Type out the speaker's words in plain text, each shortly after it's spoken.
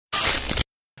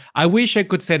I wish I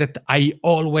could say that I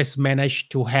always manage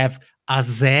to have a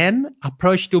Zen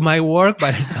approach to my work,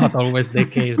 but it's not always the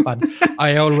case. But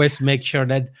I always make sure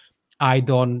that I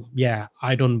don't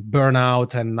burn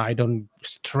out and I don't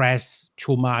stress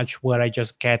too much where I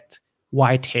just get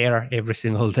white hair every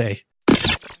single day.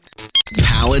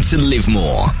 Power to Live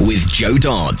More with Joe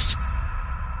Dodds.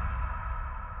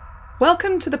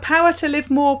 Welcome to the Power to Live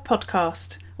More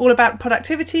podcast, all about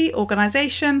productivity,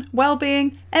 organisation,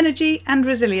 well-being, energy and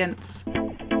resilience.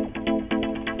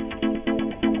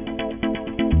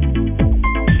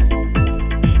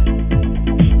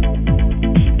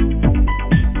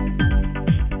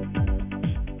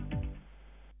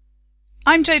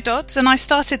 I'm Jo Dodds, and I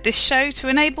started this show to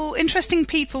enable interesting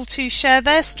people to share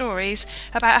their stories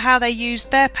about how they use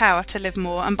their power to live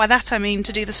more, and by that I mean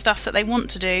to do the stuff that they want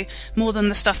to do more than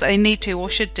the stuff that they need to or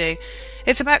should do.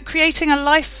 It's about creating a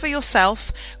life for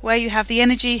yourself where you have the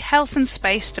energy, health and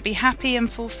space to be happy and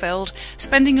fulfilled,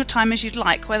 spending your time as you'd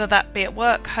like, whether that be at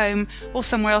work, home or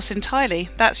somewhere else entirely.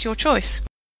 That's your choice.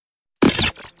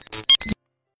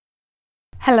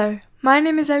 Hello. My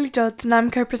name is Ellie Dodds and I'm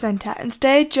co-presenter, and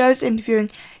today Joe's interviewing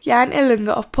Yann Ilunga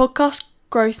of Podcast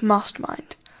Growth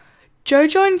Mastermind. Joe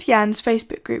joined Yann's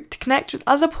Facebook group to connect with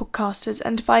other podcasters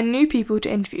and to find new people to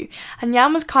interview, and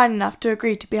Yann was kind enough to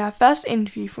agree to be our first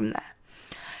interview from there.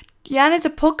 Yann is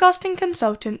a podcasting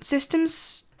consultant,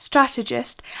 systems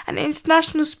strategist and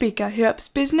international speaker who helps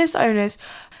business owners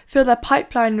fill their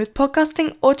pipeline with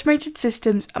podcasting, automated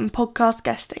systems and podcast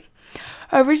guesting.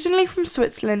 Originally from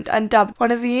Switzerland and dubbed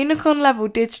one of the unicorn-level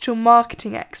digital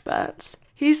marketing experts,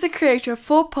 he's the creator of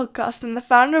 4 podcasts and the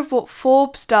founder of what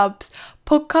Forbes dubs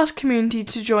podcast community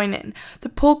to join in, the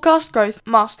Podcast Growth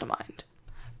Mastermind.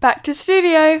 Back to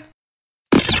studio.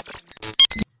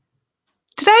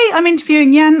 Today I'm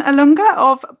interviewing Yann Ilunga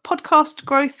of Podcast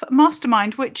Growth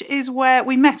Mastermind, which is where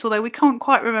we met, although we can't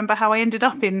quite remember how I ended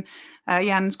up in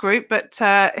Yann's group, but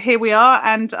here we are,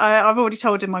 and I've already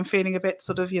told him I'm feeling a bit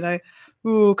sort of,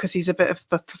 because he's a bit of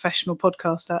a professional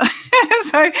podcaster.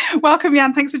 So welcome,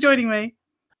 Yann. Thanks for joining me.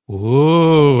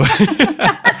 Ooh.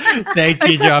 Thank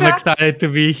you, Joe. I'm excited to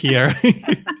be here.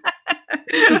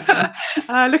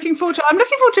 Looking forward to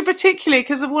it particularly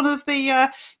because of one of the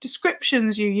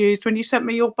descriptions you used when you sent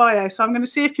me your bio. So I'm going to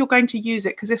see if you're going to use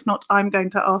it, because if not, I'm going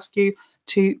to ask you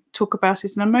to talk about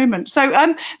it in a moment. So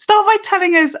start by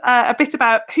telling us a bit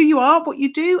about who you are, what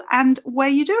you do, and where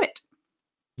you do it.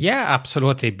 Yeah,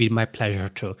 absolutely. It'd be my pleasure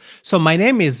too. So my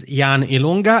name is Yann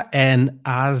Ilunga, and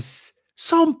as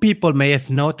some people may have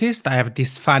noticed, I have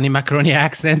this funny macaroni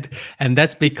accent, and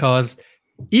that's because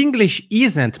English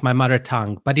isn't my mother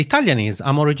tongue, but Italian is.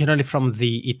 I'm originally from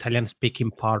the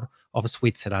Italian-speaking part of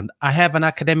Switzerland. I have an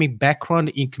academic background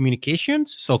in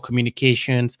communications. So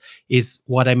communications is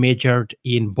what I majored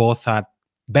in both at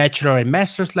bachelor and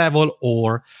master's level,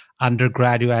 or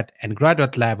undergraduate and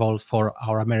graduate level for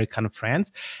our American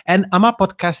friends. And I'm a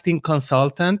podcasting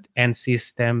consultant and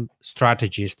system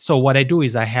strategist. So what I do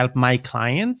is I help my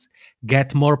clients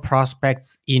get more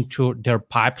prospects into their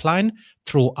pipeline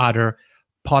through other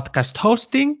podcast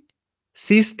hosting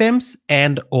systems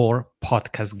and or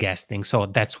podcast guesting. So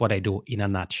that's what I do in a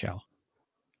nutshell.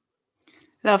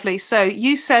 Lovely. So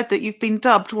you said that you've been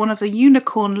dubbed one of the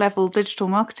unicorn level digital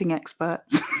marketing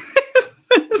experts.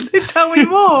 So tell me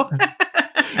more.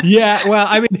 Yeah, well,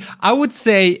 I mean, I would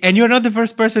say, and you're not the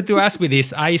first person to ask me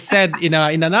this. I said in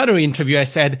another interview, I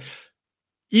said,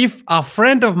 if a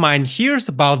friend of mine hears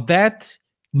about that,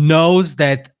 knows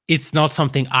that it's not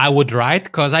something I would write,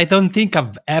 because I don't think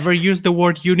I've ever used the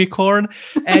word unicorn.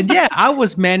 And yeah, I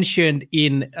was mentioned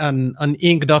on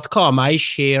Inc.com. I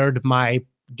shared my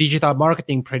digital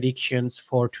marketing predictions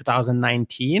for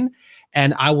 2019.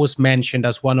 And I was mentioned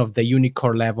as one of the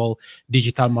unicorn level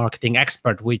digital marketing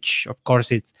expert, which of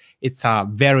course it was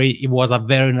a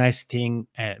very nice thing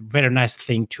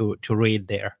to read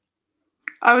there.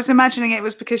 I was imagining it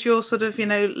was because you're sort of,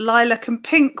 lilac and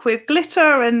pink with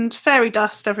glitter and fairy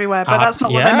dust everywhere, but that's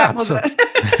not what they meant, was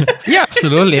it? Yeah,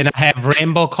 absolutely. And I have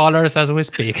rainbow colors as we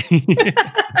speak.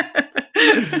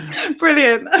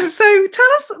 Brilliant. So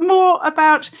tell us more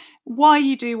about why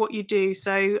you do what you do.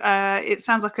 So it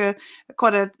sounds like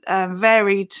quite a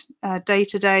varied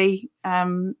day-to-day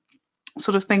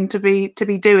sort of thing to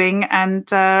be doing,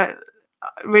 and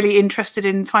really interested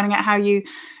in finding out how you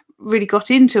really got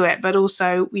into it, but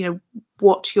also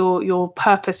what your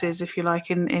purpose is, if you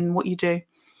like, in what you do.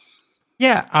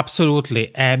 Yeah,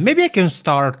 absolutely. Maybe I can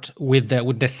start with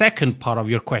the second part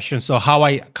of your question. So how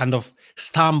I kind of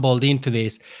stumbled into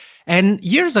this. And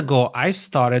years ago, I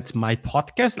started my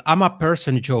podcast. I'm a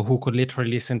person, Joe, who could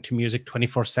literally listen to music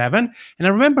 24/7. And I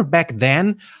remember back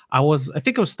then, I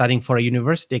think I was studying for a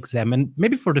university exam. And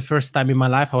maybe for the first time in my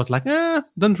life, I was like,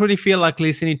 don't really feel like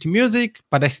listening to music,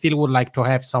 but I still would like to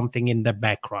have something in the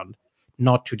background.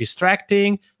 Not too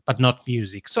distracting, but not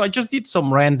music. So I just did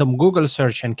some random Google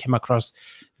search and came across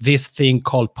this thing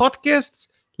called podcasts.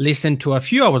 Listened to a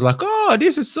few. I was like, oh,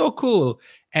 this is so cool.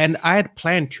 And I had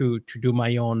planned to do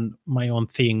my own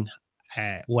thing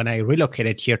when I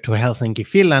relocated here to Helsinki,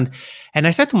 Finland. And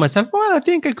I said to myself, well, I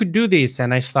think I could do this.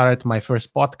 And I started my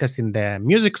first podcast in the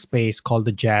music space called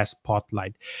the Jazz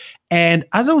Spotlight. And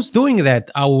as I was doing that,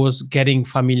 I was getting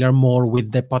familiar more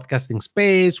with the podcasting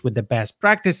space, with the best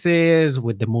practices,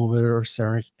 with the movers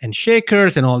and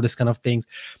shakers and all this kind of things.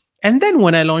 And then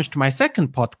when I launched my second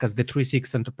podcast, the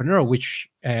 360 Entrepreneur, which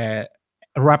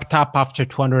wrapped up after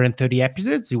 230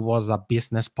 episodes, it was a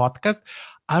business podcast,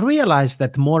 I realized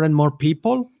that more and more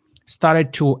people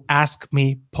started to ask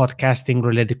me podcasting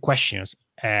related questions.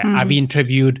 I've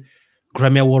interviewed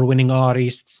Grammy Award winning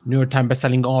artists, New York Times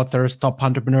bestselling authors, top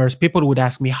entrepreneurs. People would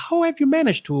ask me, how have you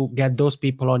managed to get those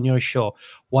people on your show?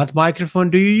 What microphone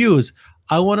do you use?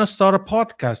 I want to start a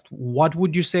podcast. What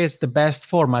would you say is the best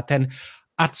format? And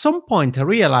at some point, I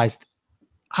realized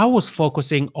I was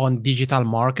focusing on digital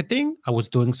marketing. I was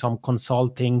doing some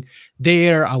consulting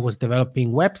there. I was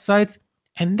developing websites.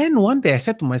 And then one day I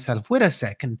said to myself, wait a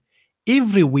second,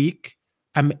 every week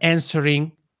I'm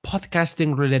answering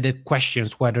podcasting related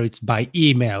questions, whether it's by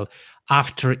email,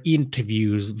 after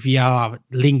interviews, via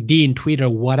LinkedIn, Twitter,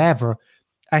 whatever.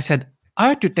 I said, I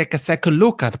had to take a second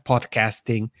look at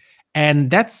podcasting.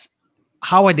 And that's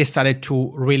how I decided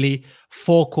to really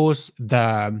focus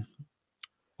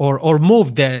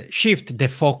shift the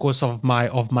focus of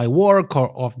my work or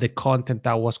of the content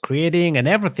I was creating and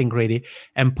everything really,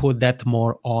 and put that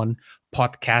more on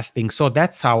podcasting. So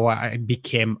that's how I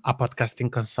became a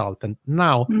podcasting consultant.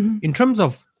 Now, in terms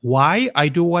of why I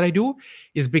do what I do,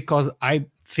 is because I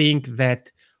think that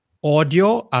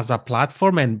audio as a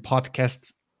platform and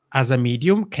podcasts as a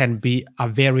medium can be a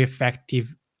very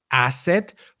effective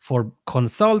asset for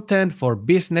consultant, for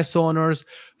business owners,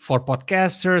 for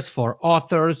podcasters, for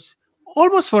authors,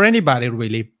 almost for anybody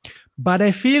really. But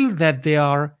I feel that there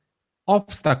are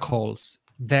obstacles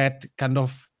that kind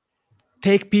of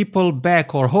take people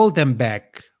back or hold them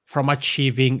back from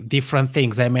achieving different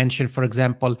things. I mentioned, for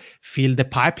example, fill the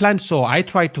pipeline. So I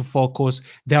try to focus.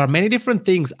 There are many different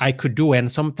things I could do.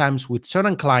 And sometimes with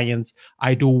certain clients,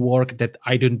 I do work that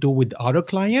I don't do with other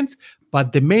clients.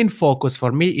 But the main focus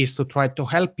for me is to try to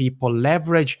help people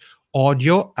leverage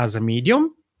audio as a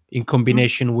medium in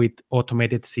combination with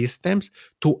automated systems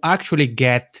to actually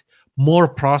get more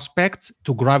prospects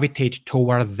to gravitate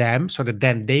toward them, so that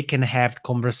then they can have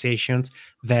conversations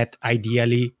that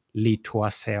ideally lead to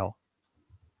a sale.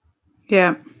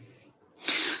 Yeah.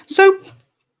 So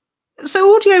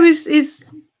audio is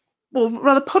or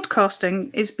rather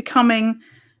podcasting is becoming,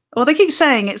 well, they keep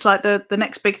saying it's like the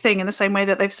next big thing, in the same way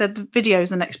that they've said video is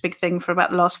the next big thing for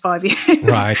about the last 5 years.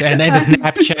 Right. And then the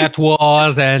Snapchat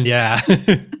was, and yeah.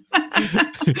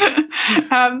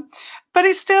 But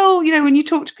it's still, when you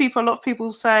talk to people, a lot of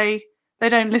people say they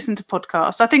don't listen to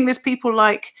podcasts. I think there's people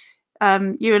like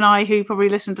you and I who probably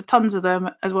listen to tons of them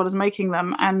as well as making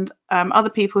them, and other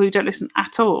people who don't listen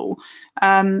at all.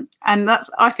 And that's,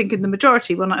 I think, in the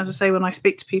majority. When I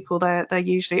speak to people, they're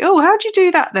usually, oh, how do you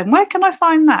do that then? Where can I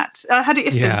find that? I had it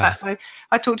yesterday. Yeah. In fact,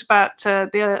 I talked about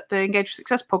the Engage with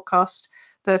Success podcast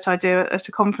that I do at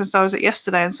a conference I was at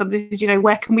yesterday, and somebody said,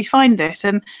 where can we find it?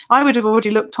 And I would have already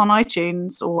looked on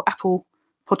iTunes or Apple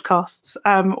Podcasts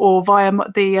or via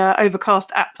the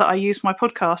Overcast app that I use for my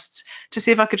podcasts to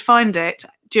see if I could find it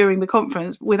during the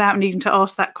conference without needing to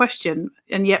ask that question.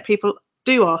 And yet people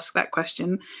do ask that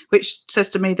question, which says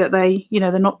to me that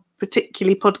they're not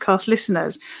particularly podcast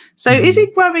listeners. So is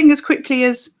it growing as quickly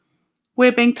as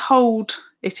we're being told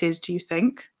it is, do you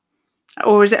think?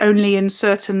 Or is it only in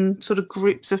certain sort of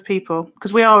groups of people?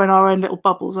 Because we are in our own little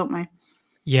bubbles, aren't we?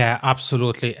 Yeah,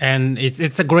 absolutely. And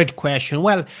it's a great question.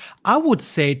 Well, I would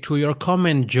say to your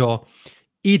comment, Joe,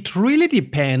 it really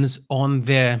depends on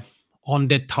the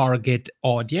target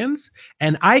audience.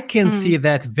 And I can see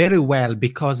that very well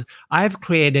because I've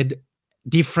created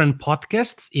different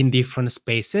podcasts in different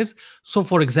spaces. So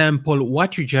for example,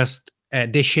 what you just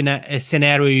the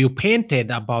scenario you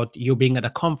painted about you being at a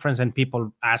conference and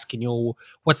people asking you,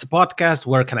 what's the podcast?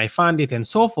 Where can I find it? And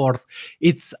so forth.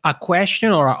 It's a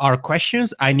question, or are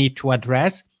questions I need to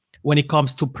address when it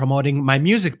comes to promoting my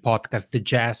music podcast, the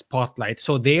Jazz Spotlight.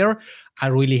 So there, I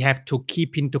really have to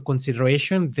keep into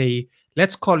consideration the,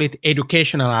 let's call it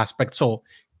educational aspect. So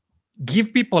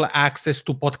give people access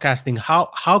to podcasting.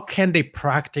 How can they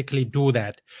practically do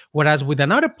that? Whereas with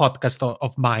another podcast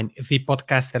of mine, the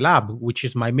Podcast Lab, which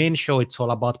is my main show, it's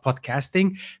all about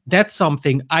podcasting. That's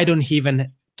something I don't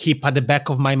even keep at the back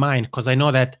of my mind, because I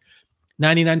know that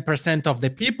 99% of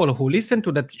the people who listen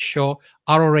to that show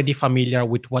are already familiar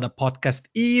with what a podcast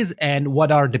is and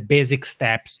what are the basic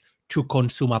steps to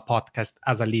consume a podcast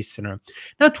as a listener.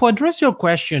 Now, to address your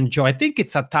question, Joe, I think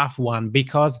it's a tough one,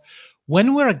 because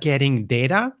when we're getting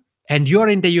data, and you're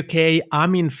in the UK,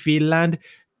 I'm in Finland,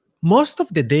 most of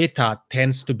the data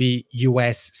tends to be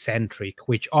US centric,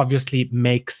 which obviously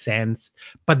makes sense.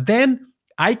 But then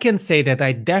I can say that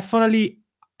I definitely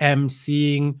am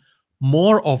seeing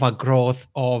more of a growth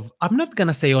of, I'm not going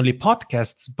to say only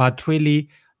podcasts, but really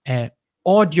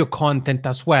audio content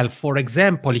as well. For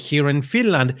example, here in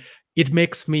Finland, it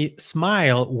makes me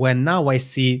smile when now I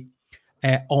see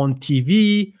on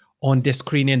TV, on the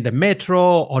screen in the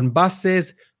metro, on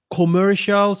buses,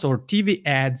 commercials or TV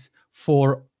ads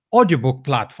for audiobook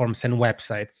platforms and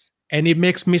websites. And it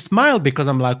makes me smile because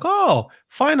I'm like, oh,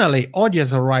 finally, audio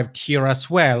has arrived here as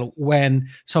well. When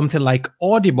something like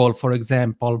Audible, for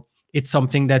example, it's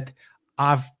something that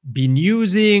I've been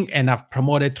using and I've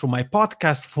promoted through my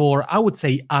podcast for, I would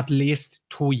say, at least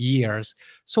 2 years.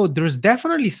 So there's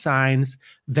definitely signs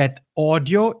that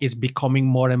audio is becoming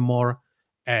more and more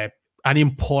an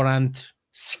important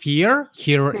sphere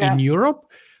here in Europe.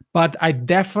 But I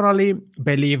definitely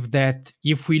believe that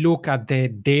if we look at the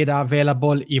data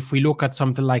available, if we look at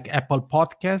something like Apple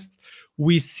Podcasts,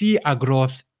 we see a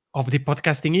growth of the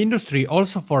podcasting industry,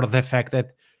 also for the fact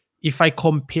that if I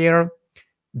compare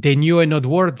the new and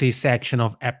noteworthy section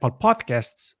of Apple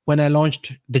Podcasts, when I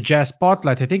launched the Jazz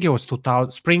Spotlight, I think it was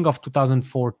spring of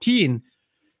 2014,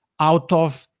 out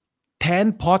of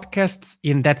 10 podcasts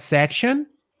in that section,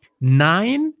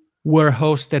 9 were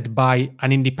hosted by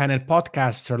an independent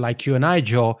podcaster like you and I,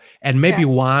 Joe, and maybe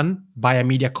one by a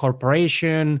media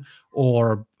corporation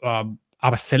or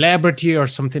a celebrity or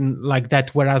something like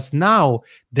that. Whereas now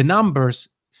the numbers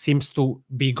seems to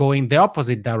be going the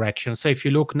opposite direction. So if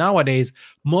you look nowadays,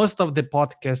 most of the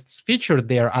podcasts featured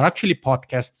there are actually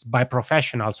podcasts by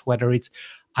professionals, whether it's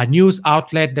a news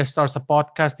outlet that starts a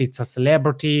podcast, it's a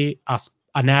celebrity,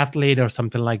 an athlete or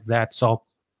something like that. So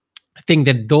I think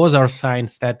that those are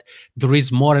signs that there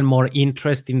is more and more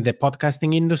interest in the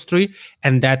podcasting industry,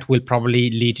 and that will probably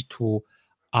lead to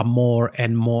a more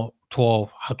and more to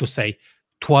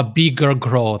a bigger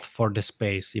growth for the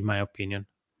space, in my opinion.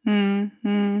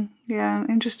 Yeah,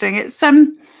 interesting. It's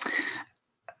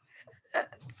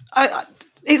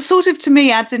it sort of, to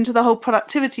me, adds into the whole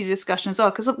productivity discussion as well,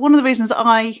 because one of the reasons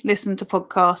I listen to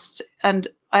podcasts and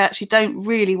I actually don't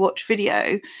really watch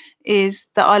video is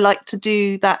that I like to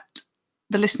do that,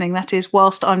 the listening, that is,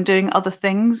 whilst I'm doing other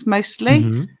things mostly.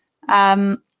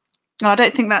 Mm-hmm. I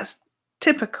don't think that's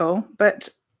typical, but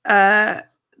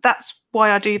that's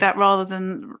why I do that rather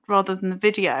than the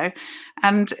video.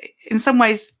 And in some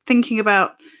ways, thinking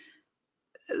about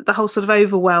the whole sort of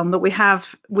overwhelm that we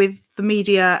have with the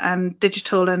media and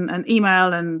digital and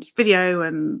email and video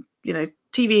and, you know,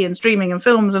 TV and streaming and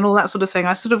films and all that sort of thing,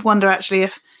 I sort of wonder actually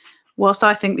if, whilst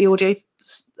I think the audio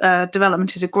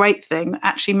development is a great thing,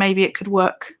 actually maybe it could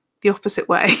work the opposite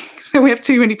way. So we have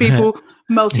too many people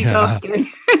multitasking.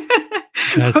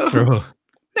 That's true.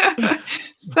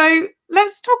 So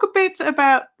let's talk a bit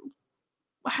about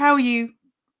how you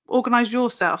organize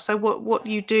yourself. So what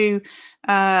you do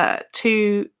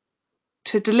to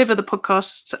deliver the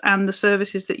podcasts and the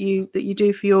services that you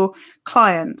do for your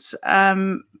clients,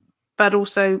 but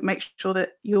also make sure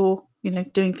that you're, you know,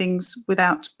 doing things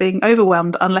without being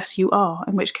overwhelmed, unless you are,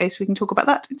 in which case we can talk about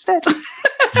that instead.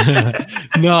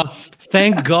 No,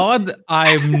 thank God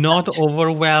I'm not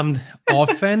overwhelmed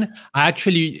often. I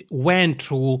actually went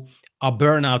through a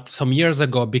burnout some years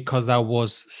ago because I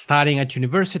was studying at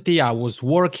university, I was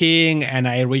working, and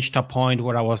I reached a point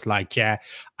where I was like, yeah,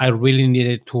 I really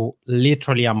needed to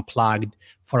literally unplug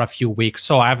for a few weeks.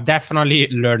 So I've definitely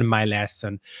learned my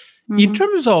lesson. Mm-hmm. In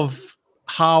terms of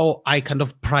how I kind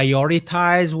of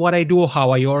prioritize what I do,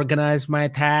 how I organize my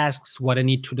tasks, what I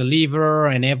need to deliver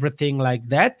and everything like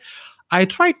that, I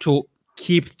try to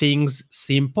keep things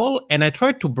simple, and I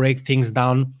try to break things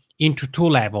down into 2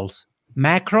 levels,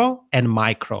 macro and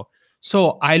micro.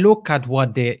 So I look at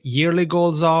what the yearly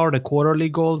goals are, the quarterly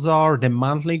goals are, the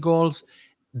monthly goals,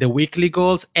 the weekly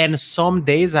goals, and some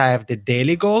days I have the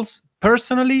daily goals.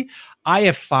 Personally,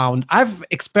 I've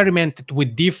experimented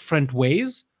with different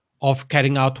ways of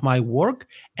carrying out my work,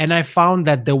 and I found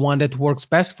that the one that works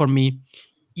best for me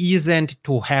isn't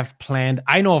to have planned.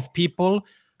 I know of people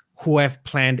who have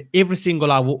planned every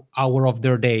single hour of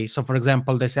their day. So for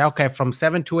example, they say, okay, from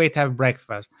 7 to 8 I have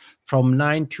breakfast, from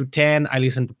 9 to 10 I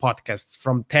listen to podcasts,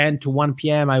 from 10 to 1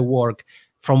 p.m. I work,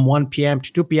 from 1 p.m.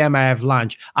 to 2 p.m. I have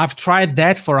lunch. I've tried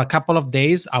that for a couple of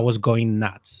days. I was going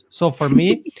nuts. So for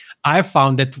me, I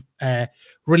found that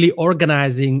really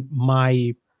organizing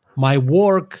my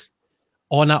work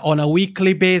on a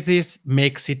weekly basis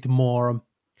makes it more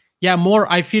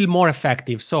I feel more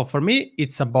effective. So for me,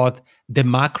 it's about the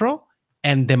macro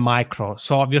and the micro.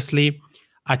 So obviously,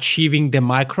 achieving the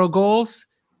micro goals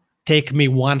take me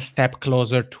one step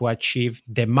closer to achieve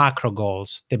the macro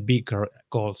goals, the bigger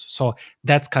goals. So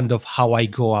that's kind of how I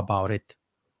go about it.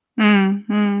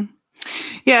 Mm-hmm.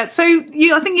 Yeah, so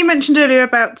I think you mentioned earlier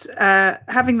about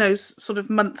having those sort of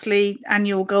monthly,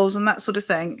 annual goals and that sort of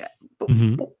thing.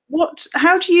 Mm-hmm.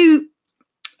 How do you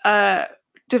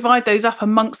divide those up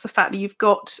amongst the fact that you've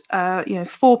got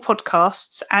 4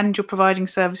 podcasts and you're providing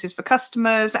services for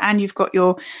customers, and you've got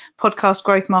your podcast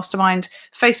growth mastermind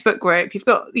Facebook group, you've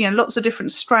got lots of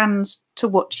different strands to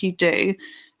what you do.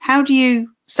 How do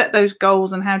you set those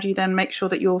goals, and how do you then make sure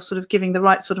that you're sort of giving the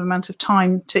right sort of amount of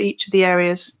time to each of the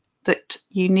areas that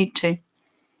you need to?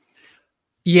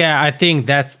 Yeah, I think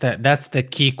that's the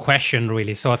key question,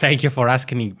 really. So thank you for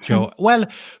asking it, Joe. Well,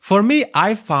 for me,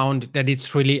 I found that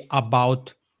it's really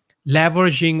about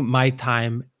leveraging my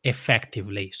time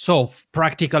effectively. So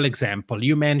practical example,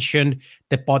 you mentioned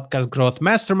the podcast growth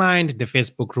mastermind, the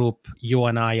Facebook group you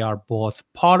and I are both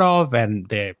part of, and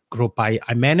the group I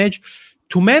manage.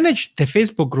 To manage the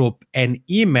Facebook group and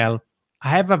email, I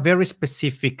have a very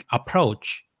specific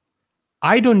approach.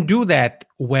 I don't do that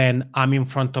when I'm in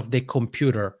front of the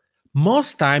computer.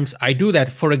 Most times I do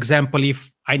that, for example,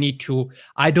 if I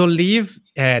don't live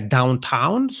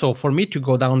downtown. So for me to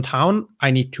go downtown,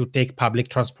 I need to take public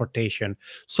transportation.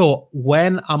 So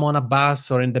when I'm on a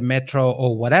bus or in the metro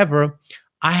or whatever,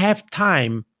 I have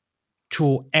time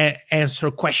to answer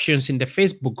questions in the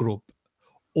Facebook group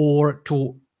or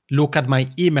to look at my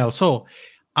email. So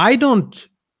I don't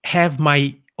have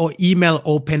my email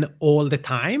open all the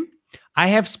time. I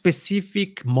have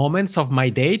specific moments of my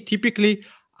day. Typically,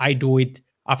 I do it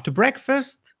after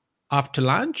breakfast, after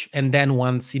lunch, and then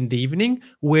once in the evening,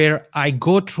 where I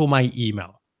go through my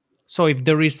email. So if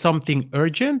there is something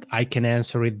urgent, I can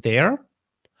answer it there.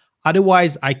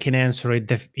 Otherwise, I can answer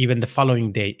it even the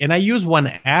following day. And I use one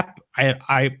app.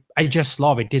 I just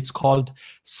love it. It's called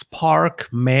Spark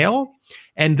Mail.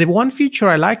 And the one feature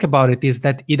I like about it is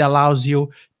that it allows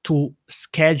you to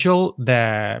schedule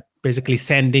basically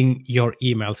sending your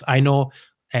emails. I know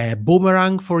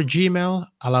Boomerang for Gmail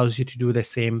allows you to do the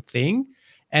same thing.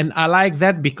 And I like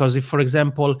that because if, for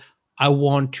example, I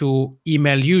want to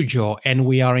email you, Joe, and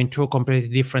we are in 2 completely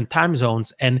different time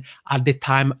zones, and at the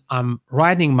time I'm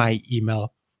writing my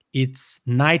email, it's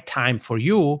nighttime for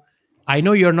you, I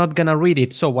know you're not going to read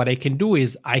it. So what I can do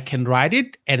is I can write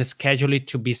it and schedule it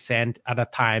to be sent at a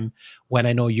time when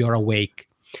I know you're awake.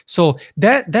 So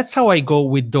that's how I go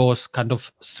with those kind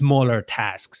of smaller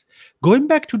tasks. Going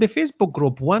back to the Facebook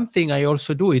group, one thing I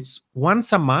also do, it's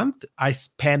once a month, I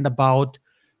spend about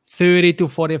 30 to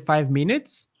 45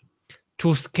 minutes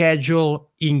to schedule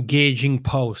engaging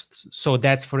posts. So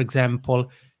that's, for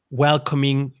example,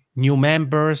 welcoming new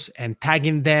members and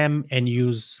tagging them and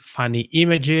use funny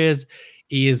images,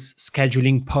 is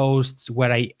scheduling posts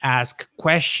where I ask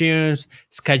questions,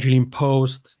 scheduling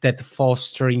posts that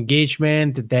foster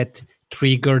engagement, that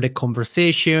trigger the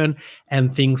conversation,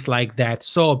 and things like that.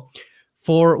 So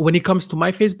when it comes to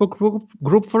my Facebook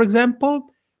group, for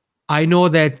example, I know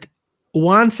that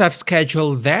once I've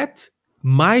scheduled that,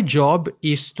 my job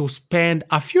is to spend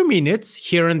a few minutes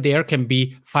here and there, can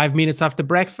be 5 minutes after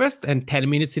breakfast and 10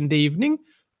 minutes in the evening,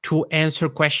 to answer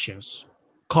questions,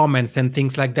 comments, and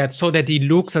things like that, so that it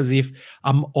looks as if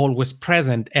I'm always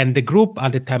present. And the group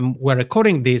at the time we're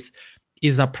recording this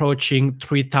is approaching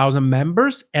 3,000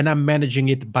 members, and I'm managing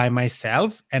it by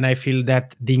myself. And I feel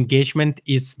that the engagement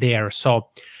is there. So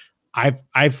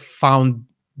I've found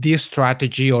this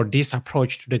strategy or this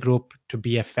approach to the group to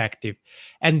be effective.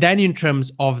 And then in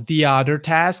terms of the other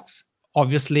tasks,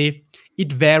 obviously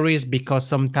it varies, because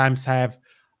sometimes I have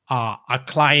a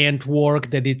client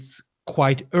work that it's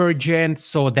quite urgent,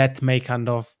 so that may kind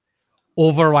of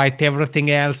overwrite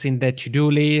everything else in the to-do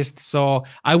list. So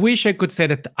I wish I could say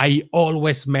that I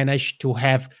always manage to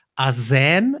have a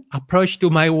Zen approach to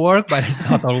my work, but it's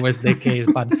not always the case.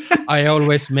 But I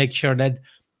always make sure that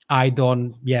I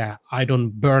don't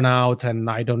burn out and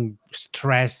I don't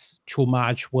stress too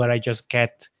much, where I just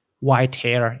get white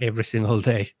hair every single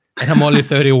day. And I'm only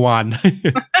 31.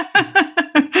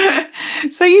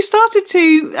 So you started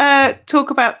to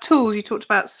talk about tools. You talked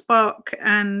about Spark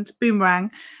and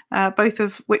Boomerang, both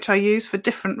of which I use for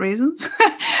different reasons.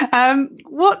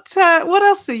 What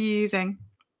else are you using?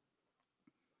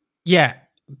 Yeah,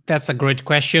 that's a great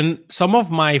question. Some of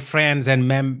my friends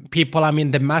and people I'm in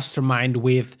the mastermind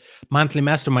with, monthly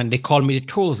mastermind, they call me the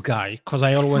tools guy because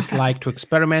I always like to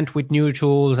experiment with new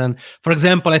tools. And for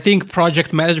example, I think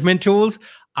project management tools,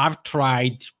 I've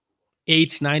tried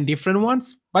 8, 9 different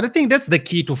ones, but I think that's the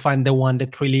key to find the one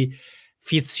that really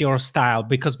fits your style,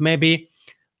 because maybe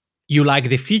you like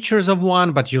the features of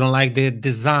one, but you don't like the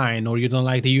design, or you don't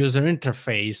like the user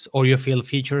interface, or you feel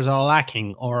features are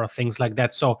lacking, or things like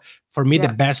that. So for me, the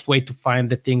best way to find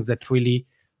the things that really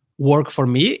work for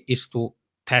me is to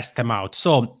test them out.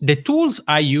 So the tools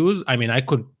I use, I mean,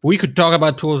 we could talk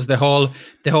about tools the whole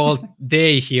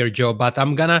day here, Joe, but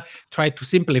I'm gonna try to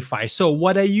simplify. So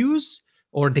what I use,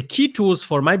 or the key tools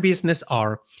for my business,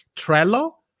 are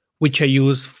Trello, which I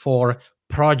use for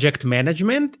project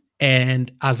management and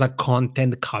as a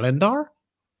content calendar.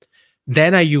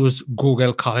 Then I use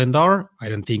Google Calendar. I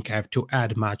don't think I have to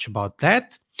add much about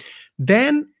that.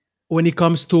 Then when it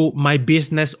comes to my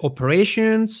business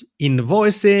operations,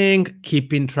 invoicing,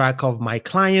 keeping track of my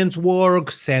clients'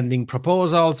 work, sending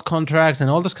proposals, contracts, and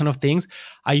all those kind of things,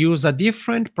 I use a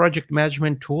different project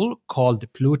management tool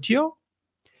called Plutio.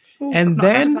 Ooh, And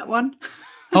I've not heard of that one.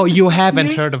 Oh, you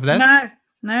haven't heard of that?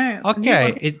 No.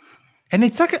 Okay. And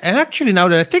actually, now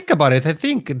that I think about it, I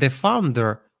think the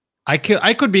founder, I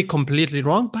could be completely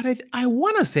wrong, but I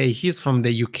want to say he's from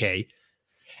the UK.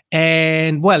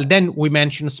 And well, then we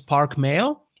mentioned Spark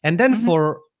Mail. And then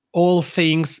for all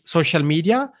things social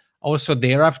media, also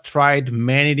there I've tried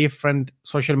many different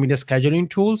social media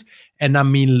scheduling tools, and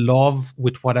I'm in love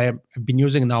with what I've been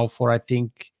using now for, I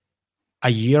think, a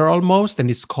year almost,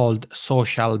 and it's called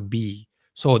Social Bee.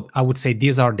 So I would say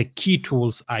these are the key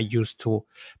tools I use to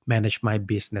manage my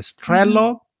business: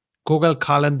 Trello, Google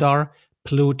Calendar,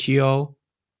 Plutio,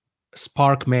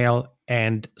 Spark Mail,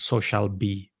 and Social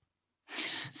Bee.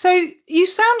 So you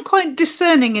sound quite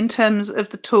discerning in terms of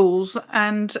the tools,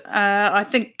 and I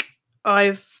think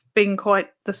I've been quite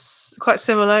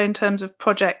similar in terms of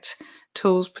project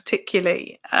tools,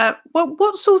 particularly.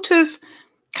 What sort of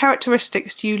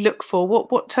characteristics do you look for?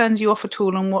 What turns you off a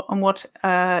tool, and what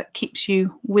keeps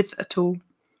you with a tool?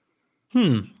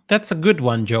 That's a good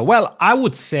one, Joe. Well, I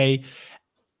would say,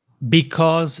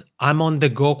 because I'm on the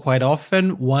go quite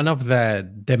often, one of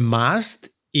the must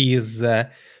is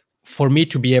for me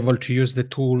to be able to use the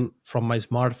tool from my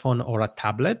smartphone or a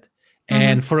tablet.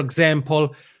 And for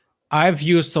example, I've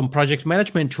used some project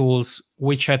management tools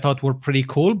which I thought were pretty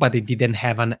cool, but they didn't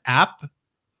have an app.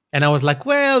 And I was like,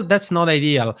 well, that's not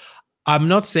ideal. I'm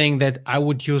not saying that I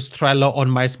would use Trello on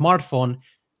my smartphone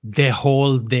the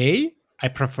whole day. I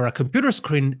prefer a computer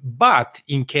screen, but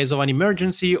in case of an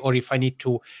emergency, or if I need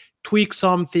to tweak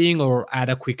something or add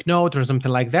a quick note or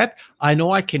something like that, I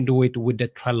know I can do it with the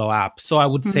Trello app. So I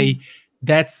would say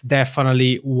that's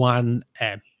definitely one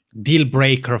deal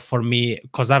breaker for me,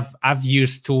 because I've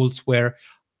used tools where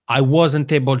I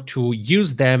wasn't able to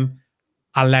use them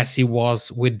unless it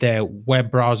was with the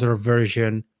web browser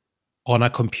version on a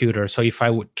computer. So if I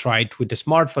would try it with the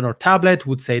smartphone or tablet,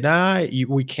 would say,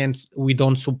 we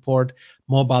don't support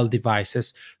mobile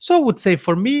devices. So I would say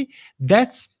for me,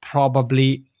 that's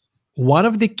probably one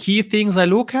of the key things I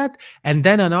look at. And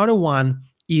then another one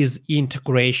is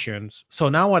integrations. So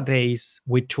nowadays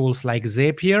with tools like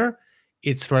Zapier,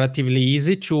 it's relatively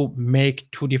easy to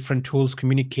make two different tools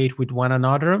communicate with one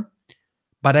another.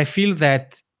 But I feel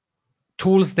that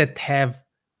tools that have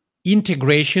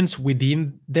integrations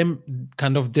within them,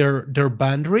 kind of their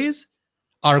boundaries,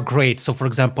 are great. So for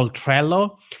example,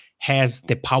 Trello has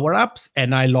the power ups,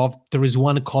 and there is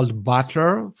one called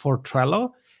Butler for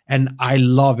Trello, and I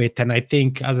love it. And I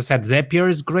think, as I said, Zapier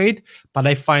is great, but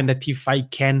I find that if I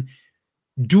can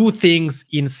do things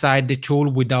inside the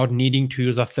tool without needing to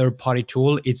use a third-party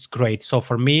tool, it's great. So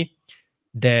for me,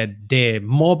 the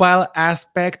mobile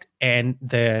aspect and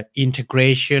the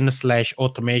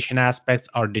integration/automation aspects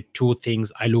are the two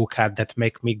things I look at that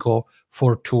make me go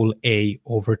for tool A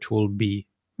over tool B.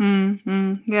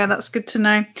 Yeah, that's good to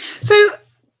know. So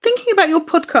thinking about your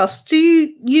podcast, do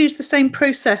you use the same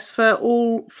process for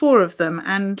all four of them,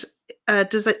 and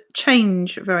does it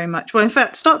change very much? Well, in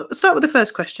fact, start with the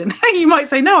first question. You might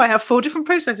say, no, I have 4 different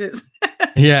processes.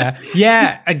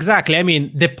 Yeah, exactly. I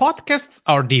mean, the podcasts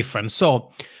are different.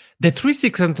 So the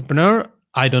 360 Entrepreneur,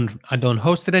 I don't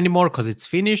host it anymore because it's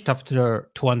finished after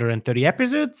 230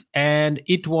 episodes, and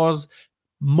it was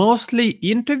mostly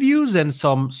interviews and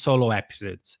some solo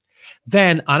episodes.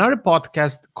 Then another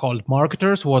podcast called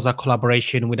Marketers was a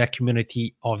collaboration with a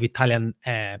community of Italian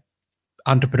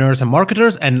entrepreneurs and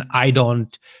marketers, and I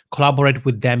don't collaborate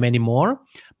with them anymore.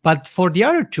 But for the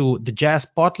other two, the Jazz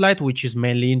Spotlight, which is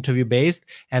mainly interview based,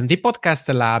 and the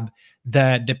Podcast Lab,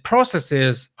 the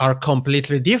processes are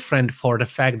completely different for the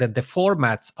fact that the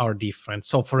formats are different.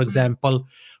 So, for example,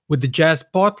 with the Jazz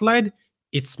Spotlight,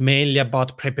 it's mainly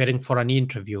about preparing for an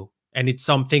interview. And it's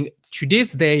something to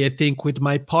this day, I think, with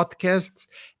my podcasts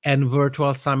and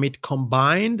virtual summit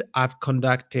combined, I've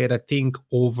conducted, I think,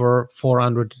 over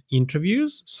 400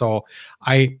 interviews. So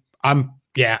I'm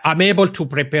able to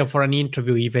prepare for an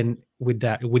interview even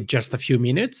with just a few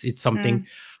minutes. It's something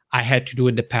I had to do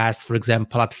in the past, for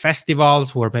example, at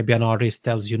festivals where maybe an artist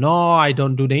tells you, no, I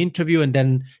don't do the interview, and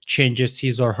then changes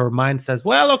his or her mind, says,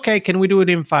 well, okay, can we do it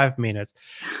in 5 minutes?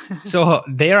 So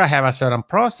there I have a certain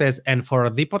process. And for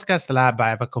the Podcast Lab, I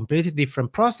have a completely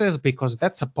different process because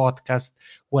that's a podcast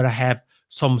where I have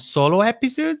some solo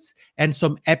episodes and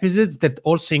some episodes that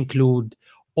also include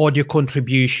audio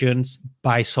contributions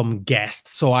by some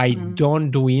guests. So I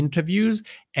don't do interviews,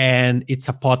 and it's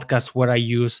a podcast where I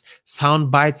use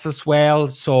sound bites as well.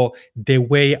 So the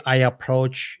way I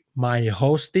approach my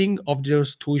hosting of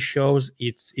those two shows,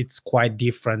 it's quite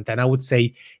different. And I would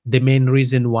say the main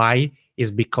reason why is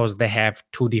because they have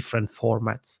two different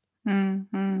formats.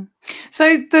 Mm-hmm.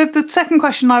 So the second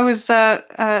question I was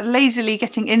lazily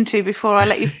getting into before I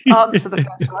let you answer the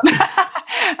first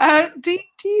one.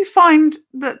 Do you find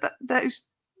that those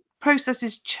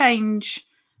processes change,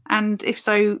 and if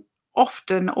so,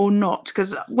 often or not?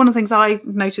 Because one of the things I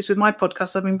noticed with my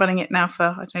podcast, I've been running it now for,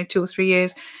 I don't know, 2 or 3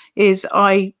 years, is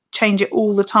I change it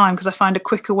all the time because I find a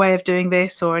quicker way of doing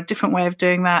this or a different way of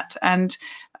doing that. And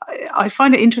I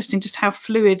find it interesting just how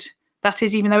fluid that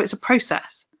is, even though it's a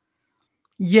process.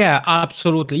 Yeah,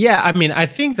 absolutely. Yeah, I mean, I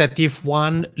think that if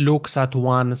one looks at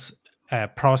one's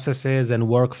processes and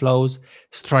workflows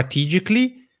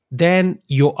strategically, then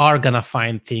you are going to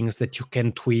find things that you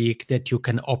can tweak, that you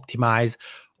can optimize.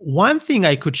 One thing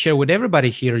I could share with everybody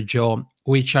here, Joe,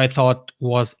 which I thought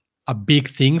was a big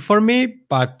thing for me,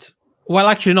 but, well,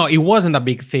 actually, no, it wasn't a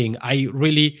big thing. I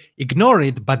really ignored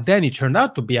it, but then it turned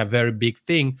out to be a very big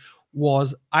thing,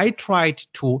 was I tried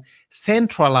to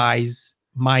centralize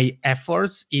my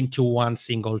efforts into one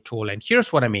single tool. And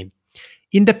here's what I mean.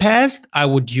 In the past, I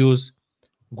would use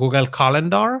Google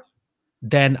Calendar,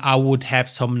 then I would have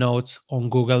some notes on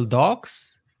Google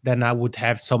Docs, then I would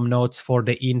have some notes for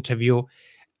the interview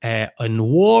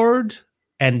in Word,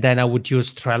 and then I would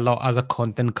use Trello as a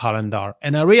content calendar.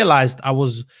 And I realized I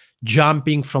was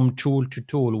jumping from tool to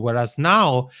tool, whereas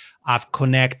now I've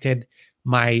connected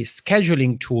my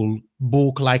scheduling tool,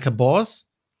 Book Like a Boss,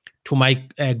 to my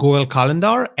Google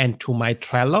Calendar and to my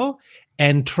Trello.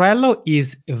 And Trello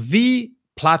is the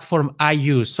platform I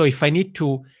use. So if I need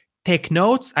to take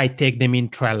notes, I take them in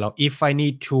Trello. If I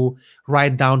need to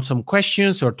write down some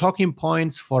questions or talking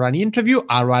points for an interview,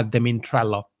 I write them in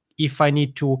Trello. If I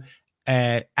need to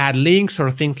add links or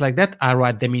things like that, I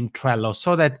write them in Trello,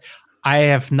 so that I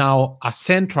have now a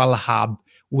central hub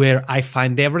where I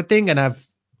find everything. And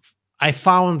I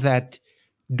found that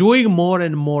doing more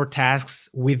and more tasks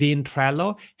within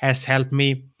Trello has helped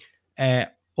me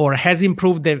or has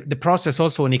improved the process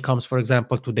also when it comes, for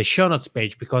example, to the show notes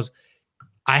page, because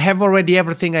I have already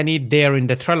everything I need there in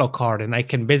the Trello card, and I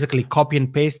can basically copy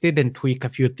and paste it and tweak a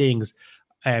few things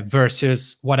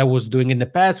versus what I was doing in the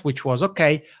past, which was,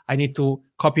 okay, I need to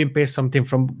copy and paste something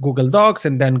from Google Docs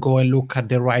and then go and look at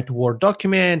the right Word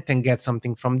document and get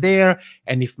something from there.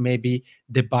 And if maybe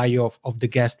the bio of the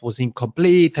guest was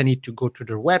incomplete, I need to go to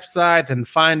their website and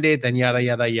find it, and yada,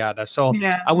 yada, yada. So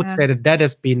I would say that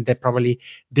has been probably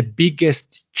the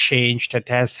biggest change that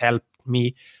has helped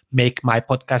me make my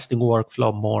podcasting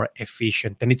workflow more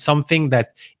efficient. And it's something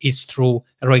that is true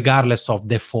regardless of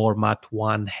the format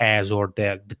one has or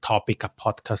the topic a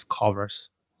podcast covers.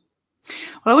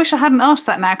 Well, I wish I hadn't asked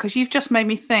that now, because you've just made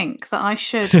me think that I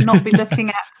should not be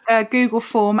looking at Google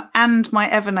Form and my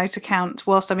Evernote account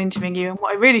whilst I'm interviewing you. And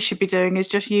what I really should be doing is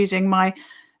just using my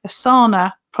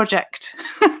Asana project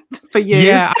for you.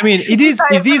 Yeah, I mean, it is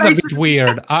a bit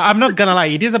weird. I'm not gonna lie,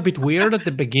 it is a bit weird at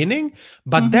the beginning,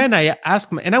 but then I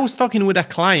asked and I was talking with a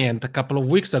client a couple of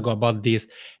weeks ago about this,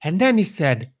 and then he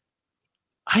said,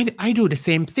 I do the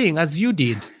same thing as you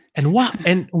did. And why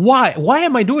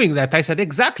am I doing that? I said,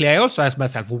 exactly. I also asked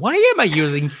myself, why am I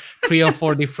using 3 or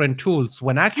 4 different tools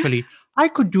when actually I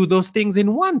could do those things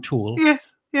in one tool?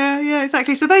 Yes. Yeah,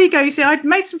 exactly. So there you go. You see, I'd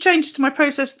made some changes to my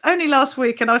process only last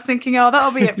week, and I was thinking, oh,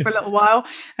 that'll be it for a little while,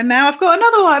 and now I've got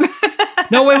another one.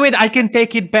 No, wait, I can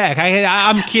take it back.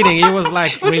 I'm kidding. It was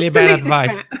like We'll really just bad delete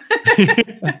this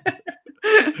advice.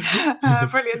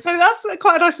 bit. Brilliant. So that's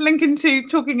quite a nice link into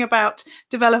talking about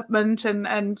development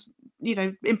and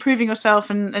improving yourself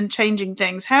and changing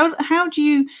things. How do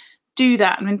you do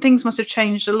that? I mean, things must have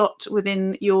changed a lot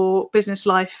within your business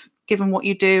life given what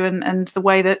you do and the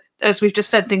way that, as we've just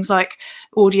said, things like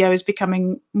audio is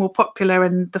becoming more popular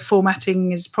and the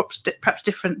formatting is perhaps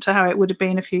different to how it would have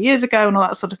been a few years ago and all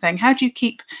that sort of thing. How do you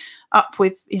keep up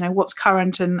with what's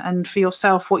current and for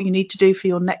yourself what you need to do for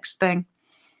your next thing?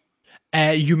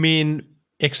 You mean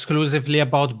exclusively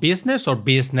about business or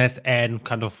business and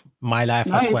kind of my life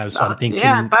as well? So I'm thinking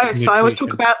both. nutrition. I always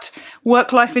talk about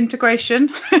work-life integration,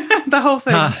 the whole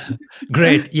thing.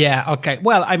 Great. Yeah. Okay.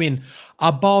 Well, I mean,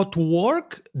 about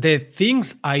work, the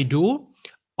things I do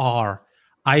are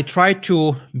I try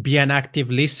to be an active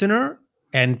listener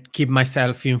and keep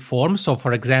myself informed. So,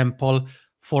 for example,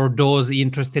 for those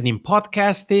interested in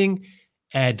podcasting,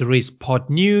 there is Pod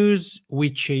News,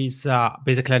 which is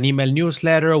basically an email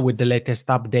newsletter with the latest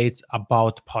updates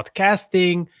about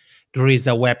podcasting. There is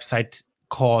a website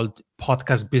called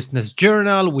Podcast Business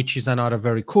Journal, which is another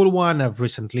very cool one. I've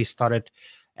recently started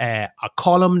a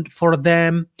column for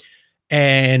them.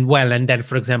 And then,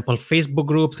 for example, Facebook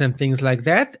groups and things like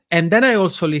that. And then I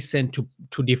also listen to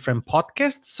different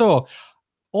podcasts. So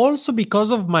also because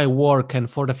of my work and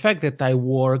for the fact that I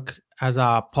work as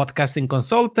a podcasting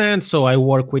consultant, so I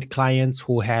work with clients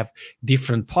who have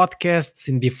different podcasts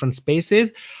in different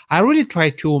spaces, I really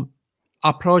try to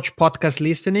approach podcast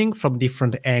listening from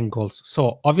different angles.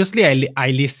 So obviously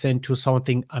I listen to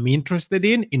something I'm interested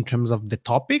in terms of the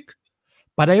topic,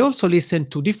 but I also listen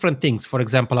to different things. For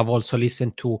example, I've also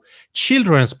listened to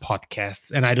children's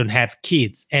podcasts, and I don't have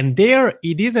kids. And there,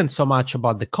 it isn't so much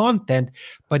about the content,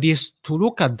 but is to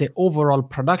look at the overall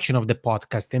production of the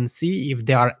podcast and see if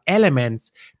there are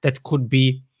elements that could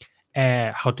be,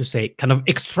 kind of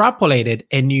extrapolated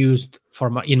and used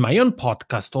in my own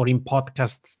podcast or in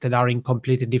podcasts that are in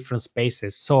completely different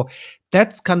spaces. So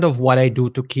that's kind of what I do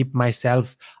to keep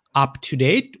myself up to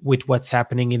date with what's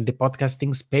happening in the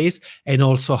podcasting space, and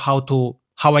also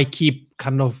how I keep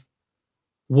kind of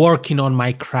working on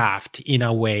my craft in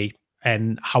a way,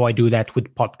 and how I do that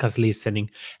with podcast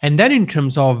listening. And then in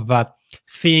terms of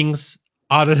things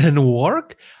other than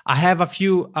work, I have a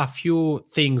few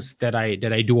things that I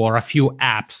do, or a few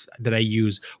apps that I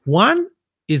use. One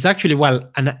is actually,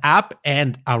 an app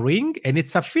and a ring, and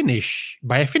it's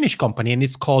by a Finnish company, and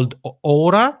it's called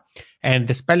Oura. And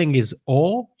the spelling is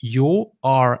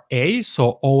O-U-R-A,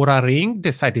 so Oura Ring.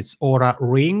 The site is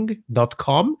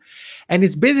ouraring.com. And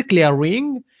it's basically a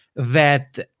ring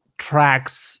that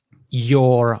tracks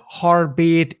your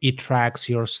heartbeat, it tracks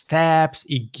your steps,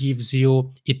 it gives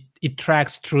you, it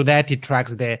tracks through that, it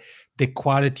tracks the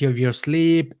quality of your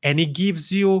sleep, and it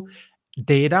gives you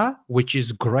data, which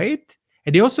is great.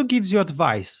 And it also gives you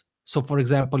advice. So, for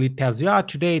example, it tells you,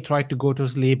 today try to go to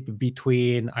sleep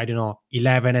between,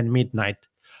 11 and midnight.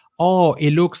 Oh,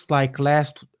 it looks like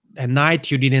last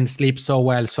night you didn't sleep so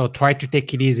well, so try to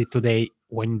take it easy today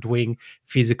when doing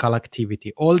physical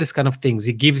activity. All these kind of things.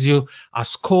 It gives you a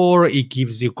score, it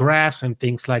gives you graphs and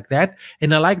things like that.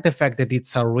 And I like the fact that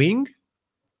it's a ring.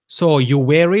 So you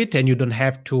wear it and you don't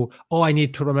have to, I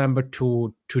need to remember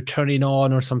to turn it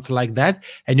on or something like that.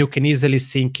 And you can easily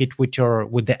sync it with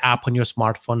the app on your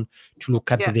smartphone to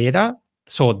look at the data.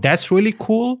 So that's really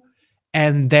cool.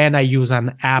 And then I use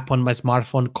an app on my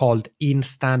smartphone called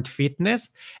Instant Fitness.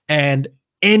 And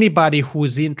anybody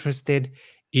who's interested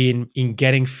in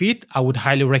getting fit, I would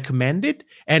highly recommend it.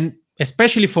 And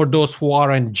especially for those who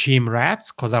aren't gym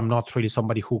rats, because I'm not really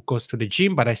somebody who goes to the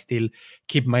gym, but I still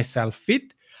keep myself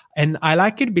fit. And I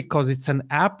like it because it's an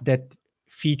app that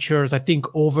features, I think,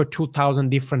 over 2,000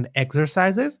 different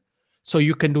exercises. So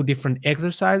you can do different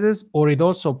exercises, or it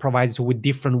also provides you with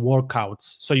different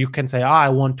workouts. So you can say, I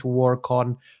want to work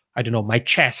on, my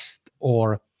chest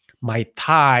or my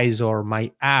thighs or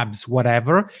my abs,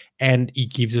 whatever. And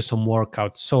it gives you some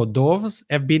workouts. So those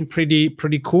have been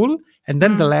pretty cool. And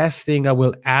then the last thing I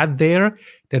will add there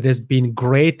that has been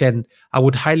great, and I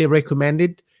would highly recommend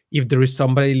it, if there is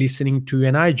somebody listening to you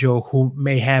and I, Joe, who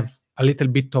may have a little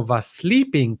bit of a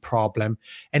sleeping problem,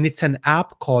 and it's an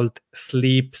app called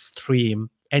Sleep Stream,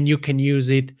 and you can use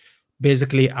it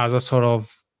basically as a sort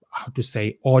of,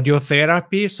 audio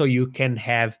therapy. So you can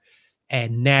have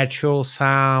natural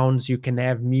sounds, you can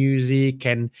have music,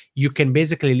 and you can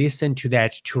basically listen to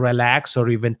that to relax or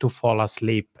even to fall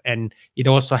asleep. And it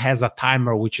also has a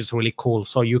timer, which is really cool.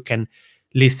 So you can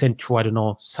listen to, I don't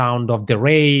know, sound of the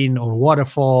rain or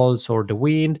waterfalls or the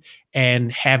wind,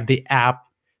 and have the app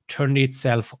turn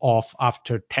itself off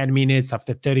after 10 minutes,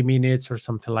 after 30 minutes or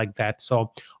something like that.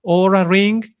 So Aura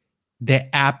Ring,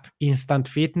 the app Instant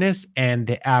Fitness, and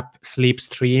the app Sleep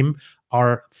Stream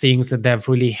are things that have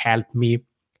really helped me,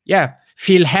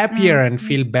 feel happier and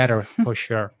feel better for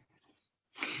sure.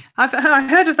 I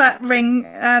heard of that ring,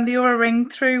 the Aura ring,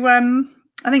 through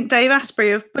I think Dave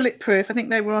Asprey of Bulletproof. I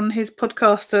think they were on his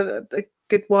podcast a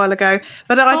good while ago.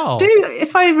 But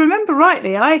if I remember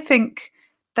rightly, I think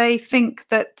they think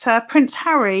that Prince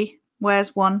Harry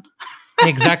wears one.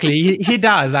 Exactly, he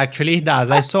does, actually. He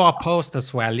does. I saw a post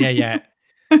as well. Yeah.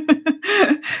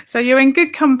 So you're in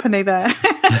good company there.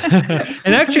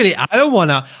 And actually,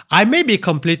 I may be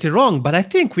completely wrong, but I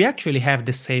think we actually have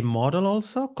the same model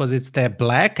also, because it's the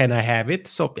black and I have it.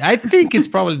 So I think it's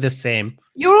probably the same.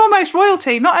 You're almost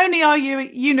royalty. Not only are you a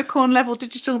unicorn level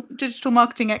digital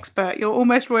marketing expert, you're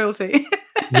almost royalty.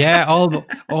 Yeah,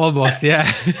 almost,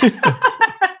 yeah. Do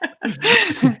you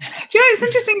know, it's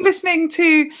interesting listening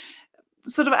to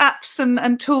sort of apps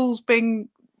and tools being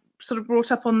sort of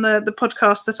brought up on the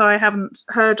podcast that I haven't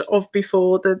heard of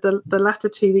before, the latter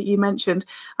two that you mentioned.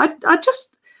 I've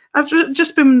just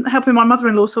been helping my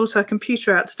mother-in-law sort her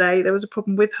computer out today. There was a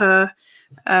problem with her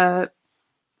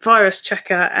virus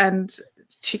checker, and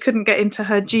she couldn't get into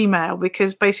her Gmail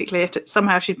because basically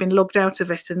somehow she'd been logged out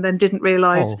of it and then didn't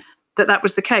realise that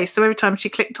was the case. So every time she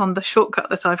clicked on the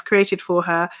shortcut that I've created for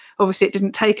her, obviously it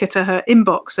didn't take her to her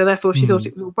inbox, so therefore she thought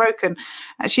it was all broken.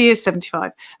 She is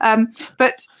 75,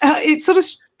 but it sort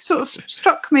of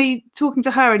struck me talking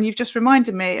to her, and you've just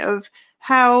reminded me of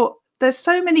how there's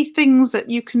so many things that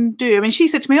you can do. I mean, she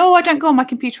said to me, I don't go on my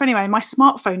computer anyway, my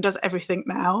smartphone does everything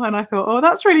now. And I thought,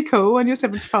 that's really cool when you're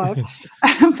 75.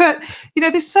 But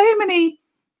there's so many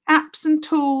apps and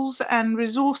tools and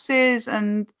resources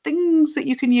and things that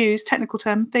you can use, technical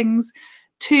term things,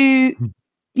 to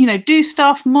do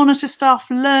stuff, monitor stuff,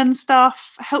 learn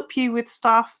stuff, help you with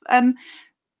stuff. And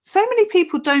so many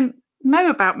people don't know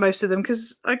about most of them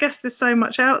because I guess there's so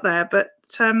much out there. But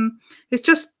it's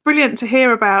just brilliant to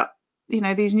hear about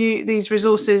these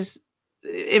resources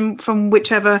from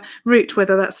whichever route,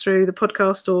 whether that's through the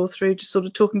podcast or through just sort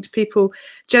of talking to people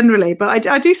generally. But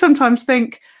I do sometimes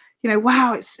think,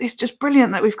 wow, it's just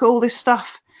brilliant that we've got all this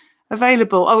stuff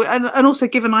available. And also,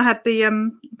 given I had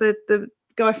the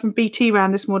guy from BT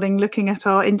round this morning looking at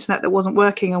our internet that wasn't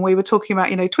working, and we were talking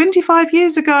about 25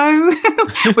 years ago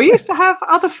we used to have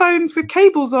other phones with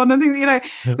cables on, and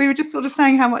things, we were just sort of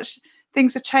saying how much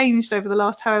things have changed over the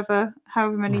last however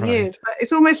many years. But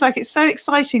it's almost like it's so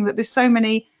exciting that there's so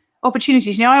many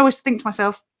opportunities. I always think to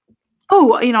myself,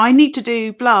 I need to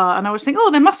do blah. And I always think,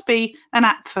 there must be an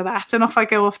app for that. And off I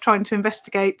go off trying to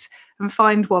investigate and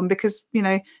find one because,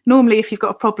 normally if you've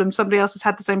got a problem, somebody else has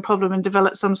had the same problem and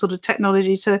developed some sort of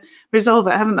technology to resolve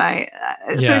it, haven't they?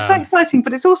 So it's so exciting.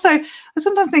 But it's also, I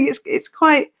sometimes think it's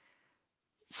quite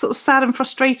sort of sad and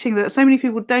frustrating that so many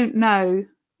people don't know,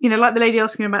 like the lady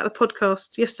asking me about the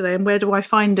podcast yesterday and where do I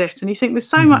find it? And you think there's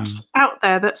so much out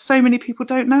there that so many people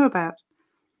don't know about.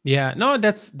 Yeah, no,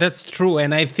 that's true.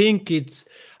 And I think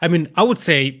I would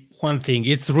say one thing,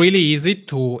 it's really easy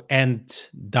to end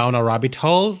down a rabbit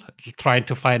hole trying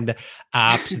to find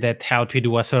apps that help you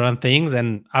do certain things.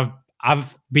 And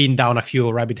I've been down a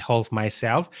few rabbit holes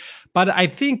myself. But I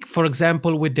think, for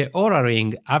example, with the Aura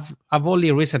Ring, I've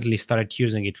only recently started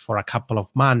using it for a couple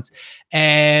of months.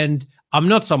 And I'm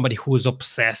not somebody who's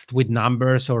obsessed with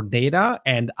numbers or data,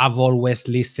 and I've always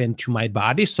listened to my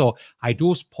body. So I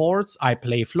do sports. I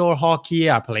play floor hockey.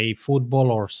 I play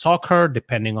football or soccer,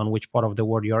 depending on which part of the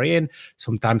world you're in.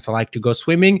 Sometimes I like to go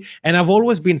swimming. And I've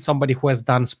always been somebody who has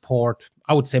done sport,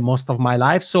 I would say, most of my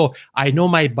life. So I know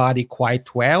my body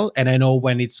quite well, and I know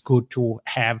when it's good to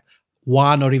have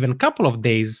one or even a couple of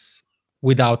days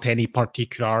without any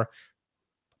particular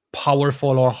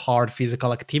powerful or hard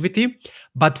physical activity.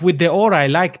 But with the Aura, I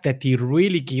like that it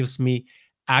really gives me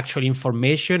actual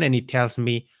information, and it tells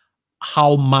me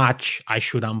how much I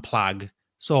should unplug.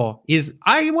 So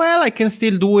I can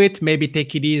still do it, maybe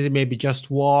take it easy, maybe just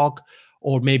walk,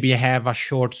 or maybe have a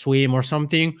short swim or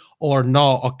something, or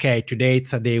no, okay, today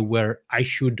it's a day where I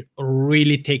should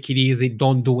really take it easy,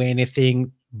 don't do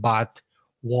anything but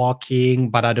walking,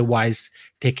 but otherwise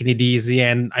taking it easy.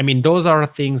 And those are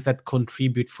things that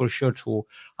contribute for sure to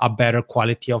a better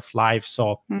quality of life.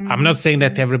 So I'm not saying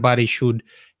that everybody should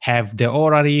have the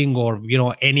Aura Ring or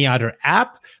any other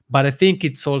app, but I think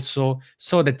it's also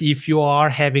so that if you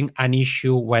are having an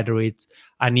issue, whether it's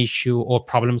an issue or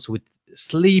problems with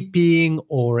sleeping,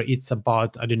 or it's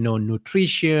about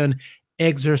nutrition,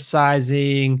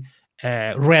 exercising,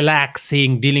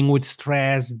 relaxing, dealing with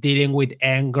stress, dealing with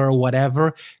anger,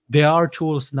 whatever. There are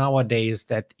tools nowadays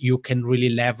that you can really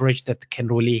leverage that can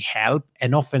really help.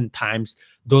 And oftentimes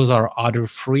those are either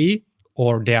free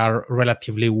or they are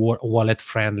relatively wallet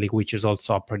friendly, which is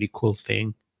also a pretty cool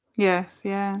thing. Yes,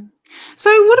 yeah. So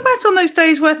what about on those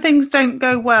days where things don't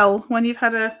go well, when you've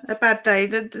had a bad day?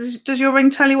 Does your ring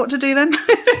tell you what to do then?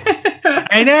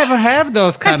 I never have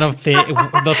those kind of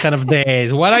those kind of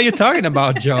days. What are you talking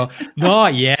about, Joe? No,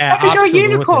 yeah, Because you're a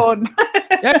absolutely. unicorn.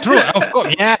 Yeah, true. Of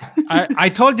course. Yeah. I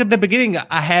told you at the beginning,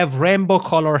 I have rainbow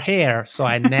color hair, so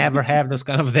I never have those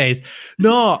kind of days.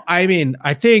 No, I mean,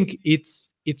 I think it's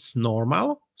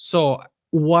normal. So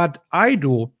what I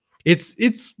do,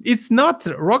 it's not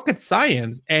rocket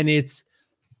science, and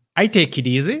I take it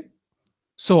easy.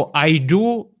 So I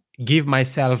do give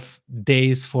myself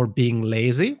days for being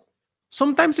lazy.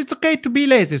 Sometimes it's okay to be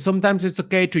lazy. Sometimes it's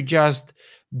okay to just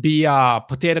be a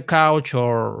potato couch,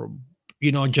 or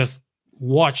just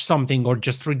watch something, or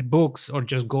just read books, or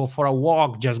just go for a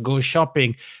walk, just go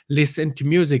shopping, listen to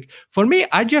music. For me,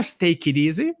 I just take it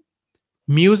easy.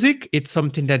 Music, it's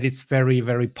something that is very,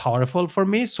 very powerful for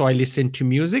me. So I listen to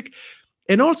music.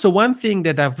 And also, one thing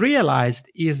that I've realized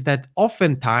is that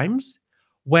oftentimes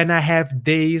when I have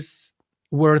days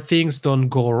where things don't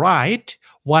go right,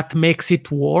 what makes it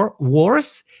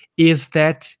worse is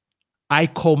that I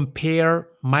compare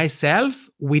myself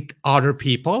with other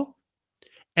people.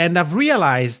 And I've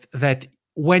realized that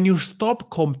when you stop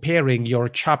comparing your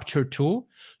chapter 2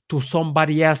 to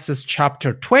somebody else's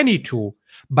chapter 22,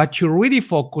 but you really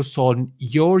focus on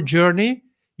your journey,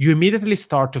 you immediately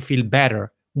start to feel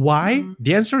better. Why?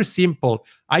 The answer is simple.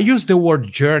 I use the word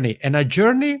journey, and a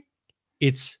journey,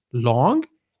 it's long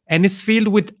and it's filled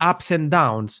with ups and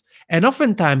downs. And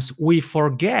oftentimes we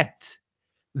forget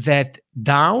that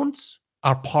downs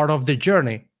are part of the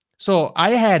journey. So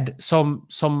I had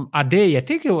a day, I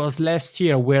think it was last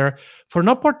year, where for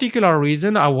no particular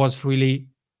reason I was really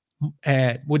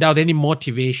without any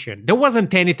motivation. There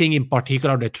wasn't anything in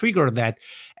particular that triggered that,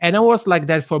 and I was like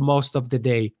that for most of the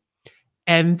day.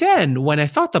 And then when I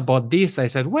thought about this, I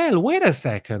said, well, wait a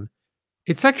second.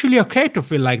 It's actually okay to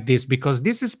feel like this, because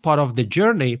this is part of the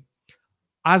journey.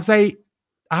 As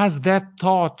that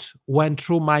thought went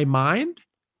through my mind,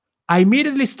 I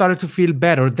immediately started to feel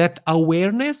better. That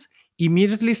awareness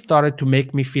immediately started to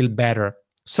make me feel better.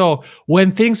 So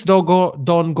when things don't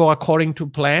go according to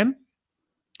plan,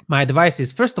 my advice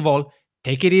is, first of all,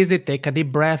 take it easy, take a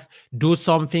deep breath, do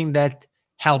something that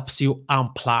helps you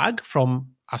unplug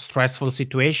from a stressful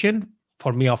situation.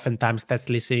 For me, oftentimes that's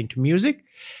listening to music.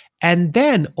 And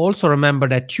then also remember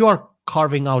that you are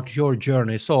carving out your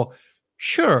journey. So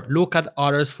sure, look at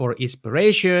others for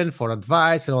inspiration, for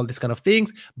advice, and all these kind of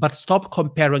things, but stop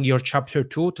comparing your chapter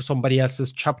 2 to somebody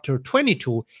else's chapter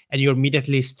 22, and you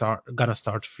immediately gonna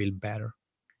start to feel better.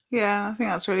 Yeah, I think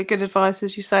that's really good advice,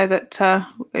 as you say, that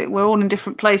we're all in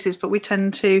different places, but we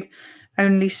tend to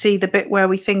only see the bit where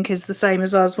we think is the same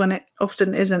as us when it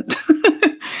often isn't.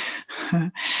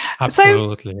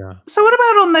 Absolutely, yeah. So what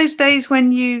about on those days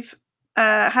when you've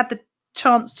had the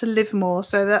chance to live more?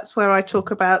 So that's where I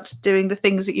talk about doing the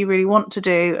things that you really want to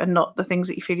do and not the things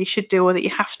that you feel you should do or that you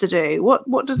have to do.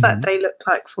 What does that day look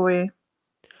like for you?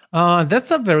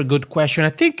 That's a very good question. I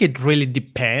think it really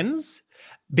depends,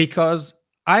 because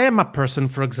I am a person,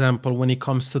 for example, when it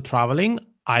comes to traveling,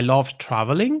 I love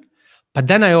traveling, but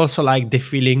then I also like the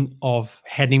feeling of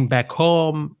heading back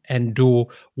home and do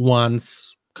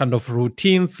one's kind of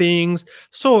routine things.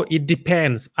 So it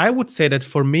depends. I would say that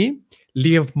for me,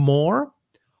 live more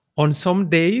on some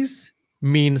days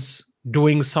means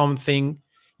doing something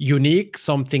unique,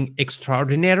 something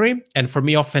extraordinary. And for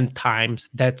me, oftentimes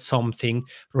that's something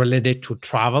related to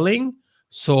traveling.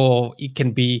 So it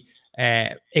can be,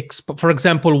 for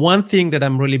example, one thing that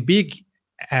I'm really big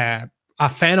a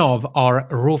fan of are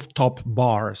rooftop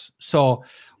bars. So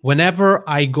whenever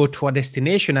I go to a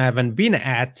destination I haven't been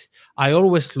at, I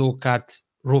always look at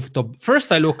rooftop.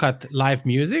 First, I look at live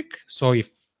music. So if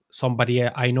somebody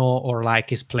I know or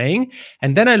like is playing,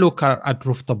 and then I look at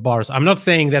rooftop bars. I'm not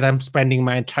saying that I'm spending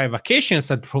my entire vacations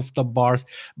at rooftop bars,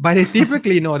 but I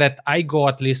typically know that I go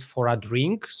at least for a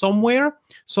drink somewhere.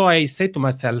 So I say to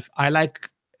myself, I like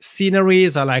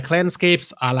sceneries, I like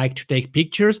landscapes, I like to take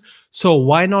pictures. So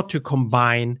why not to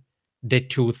combine the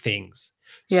two things?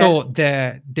 Yeah. So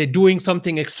the doing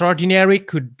something extraordinary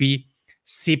could be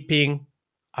sipping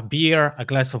a beer, a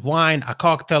glass of wine, a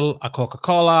cocktail, a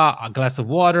Coca-Cola, a glass of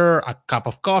water, a cup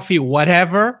of coffee,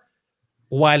 whatever,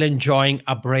 while enjoying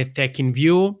a breathtaking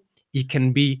view. It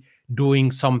can be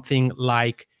doing something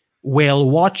like whale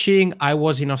watching. I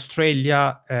was in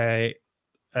Australia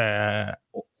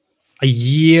a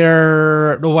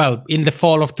year, well, in the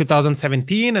fall of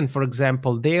 2017. And for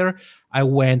example, there I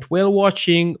went whale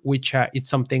watching, which it's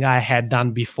something I had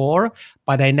done before,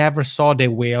 but I never saw the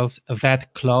whales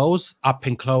that close, up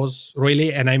and close,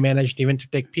 really. And I managed even to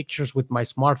take pictures with my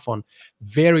smartphone.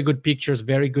 Very good pictures,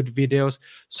 very good videos.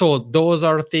 So those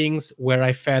are things where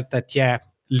I felt that, yeah,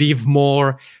 live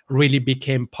more really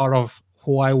became part of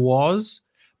who I was.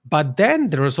 But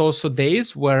then there was also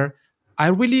days where I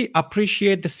really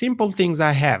appreciate the simple things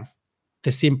I have,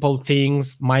 the simple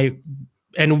things,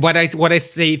 and when I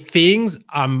say things,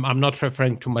 I'm not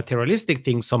referring to materialistic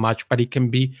things so much, but it can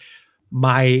be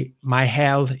my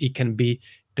health, it can be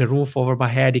the roof over my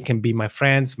head, it can be my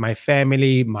friends, my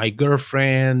family, my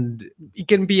girlfriend, it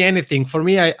can be anything. For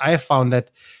me, I found that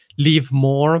live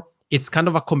more, it's kind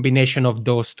of a combination of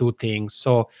those two things.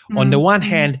 So on the one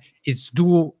hand, it's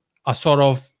do a sort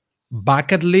of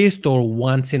bucket list or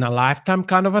once in a lifetime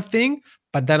kind of a thing,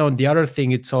 but then on the other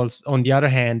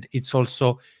hand, it's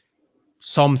also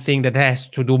something that has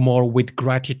to do more with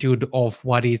gratitude of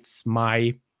what is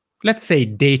my, let's say,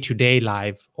 day-to-day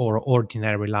life or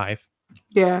ordinary life.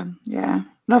 Yeah.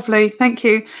 Lovely. Thank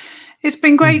you. It's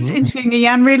been great interviewing you,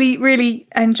 Yann. Really, really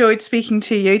enjoyed speaking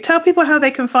to you. Tell people how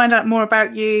they can find out more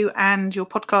about you and your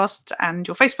podcast and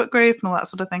your Facebook group and all that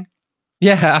sort of thing.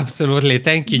 Yeah, absolutely.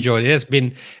 Thank you, Jodie. It's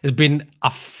been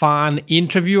a fun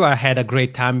interview. I had a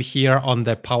great time here on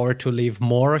the Power to Live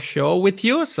More show with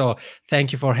you. So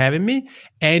thank you for having me.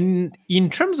 And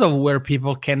in terms of where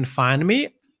people can find me,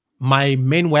 my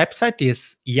main website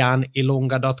is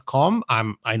yannilunga.com.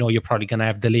 I know you're probably gonna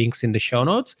have the links in the show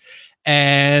notes.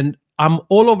 And I'm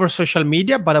all over social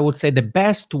media, but I would say the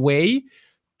best way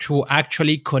to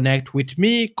actually connect with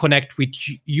me, connect with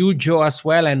you, Joe, as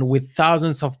well, and with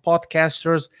thousands of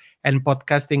podcasters and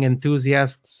podcasting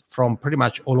enthusiasts from pretty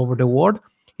much all over the world,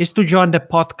 is to join the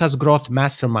Podcast Growth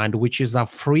Mastermind, which is a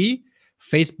free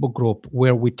Facebook group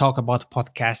where we talk about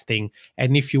podcasting.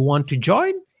 And if you want to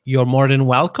join, you're more than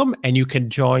welcome. And you can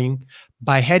join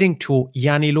by heading to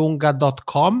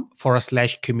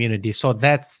yannilunga.com/community. So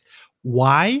that's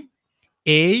YANNILUNGA.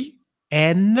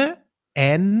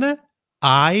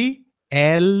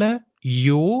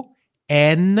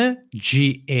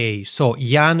 So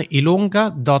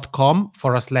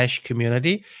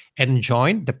yannilunga.com/community and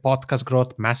join the Podcast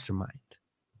Growth Mastermind.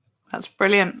 That's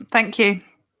brilliant. Thank you.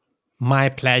 My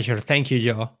pleasure. Thank you,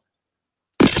 Joe.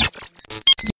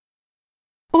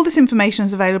 All this information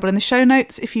is available in the show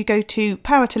notes. If you go to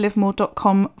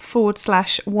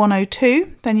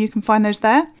powertolivemore.com/102, then you can find those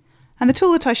there. And the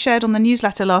tool that I shared on the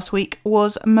newsletter last week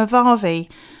was Movavi,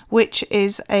 which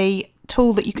is a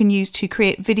tool that you can use to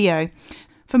create video.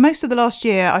 For most of the last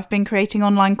year, I've been creating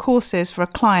online courses for a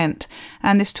client,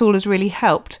 and this tool has really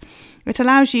helped. It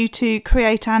allows you to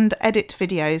create and edit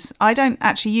videos. I don't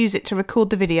actually use it to record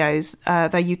the videos,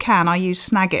 though you can. I use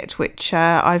Snagit, which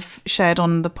I've shared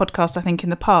on the podcast, I think, in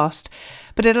the past.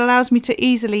 But it allows me to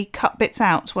easily cut bits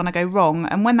out when I go wrong.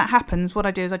 And when that happens, what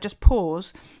I do is I just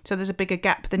pause. So there's a bigger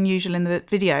gap than usual in the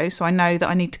video. So I know that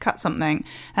I need to cut something.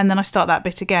 And then I start that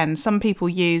bit again. Some people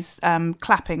use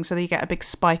clapping so that you get a big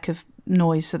spike of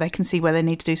noise so they can see where they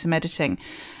need to do some editing.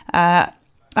 I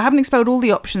haven't explored all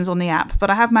the options on the app, but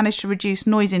I have managed to reduce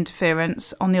noise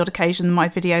interference on the odd occasion my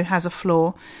video has a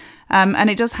flaw. And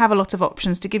it does have a lot of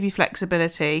options to give you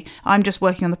flexibility. I'm just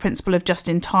working on the principle of just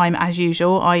in time as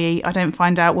usual, i.e. I don't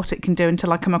find out what it can do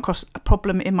until I come across a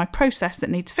problem in my process that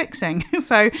needs fixing.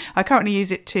 So I currently use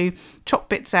it to chop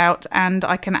bits out, and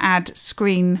I can add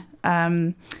screen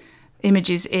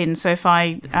images in. So if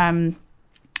I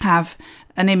have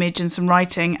an image and some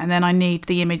writing, and then I need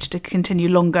the image to continue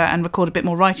longer and record a bit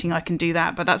more writing, I can do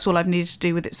that, but that's all I've needed to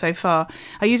do with it so far.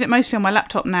 I use it mostly on my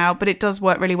laptop now, but it does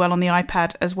work really well on the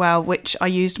iPad as well, which I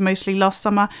used mostly last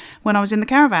summer when I was in the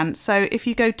caravan. So if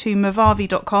you go to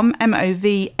movavi.com,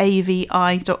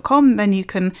 movavi.com, then you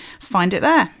can find it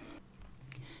there.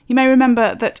 You may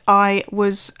remember that I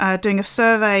was doing a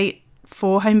survey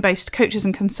for home-based coaches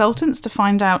and consultants to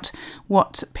find out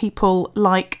what people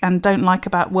like and don't like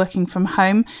about working from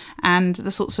home and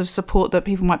the sorts of support that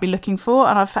people might be looking for.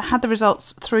 And I've had the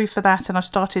results through for that, and I've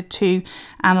started to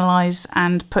analyse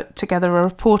and put together a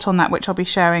report on that, which I'll be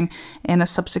sharing in a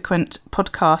subsequent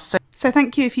podcast. So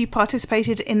thank you if you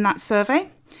participated in that survey.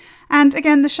 And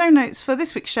again, the show notes for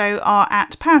this week's show are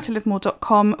at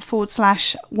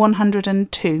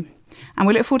powertolivemore.com/102. And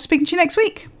we look forward to speaking to you next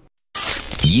week.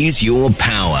 Use your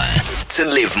power to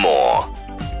live more.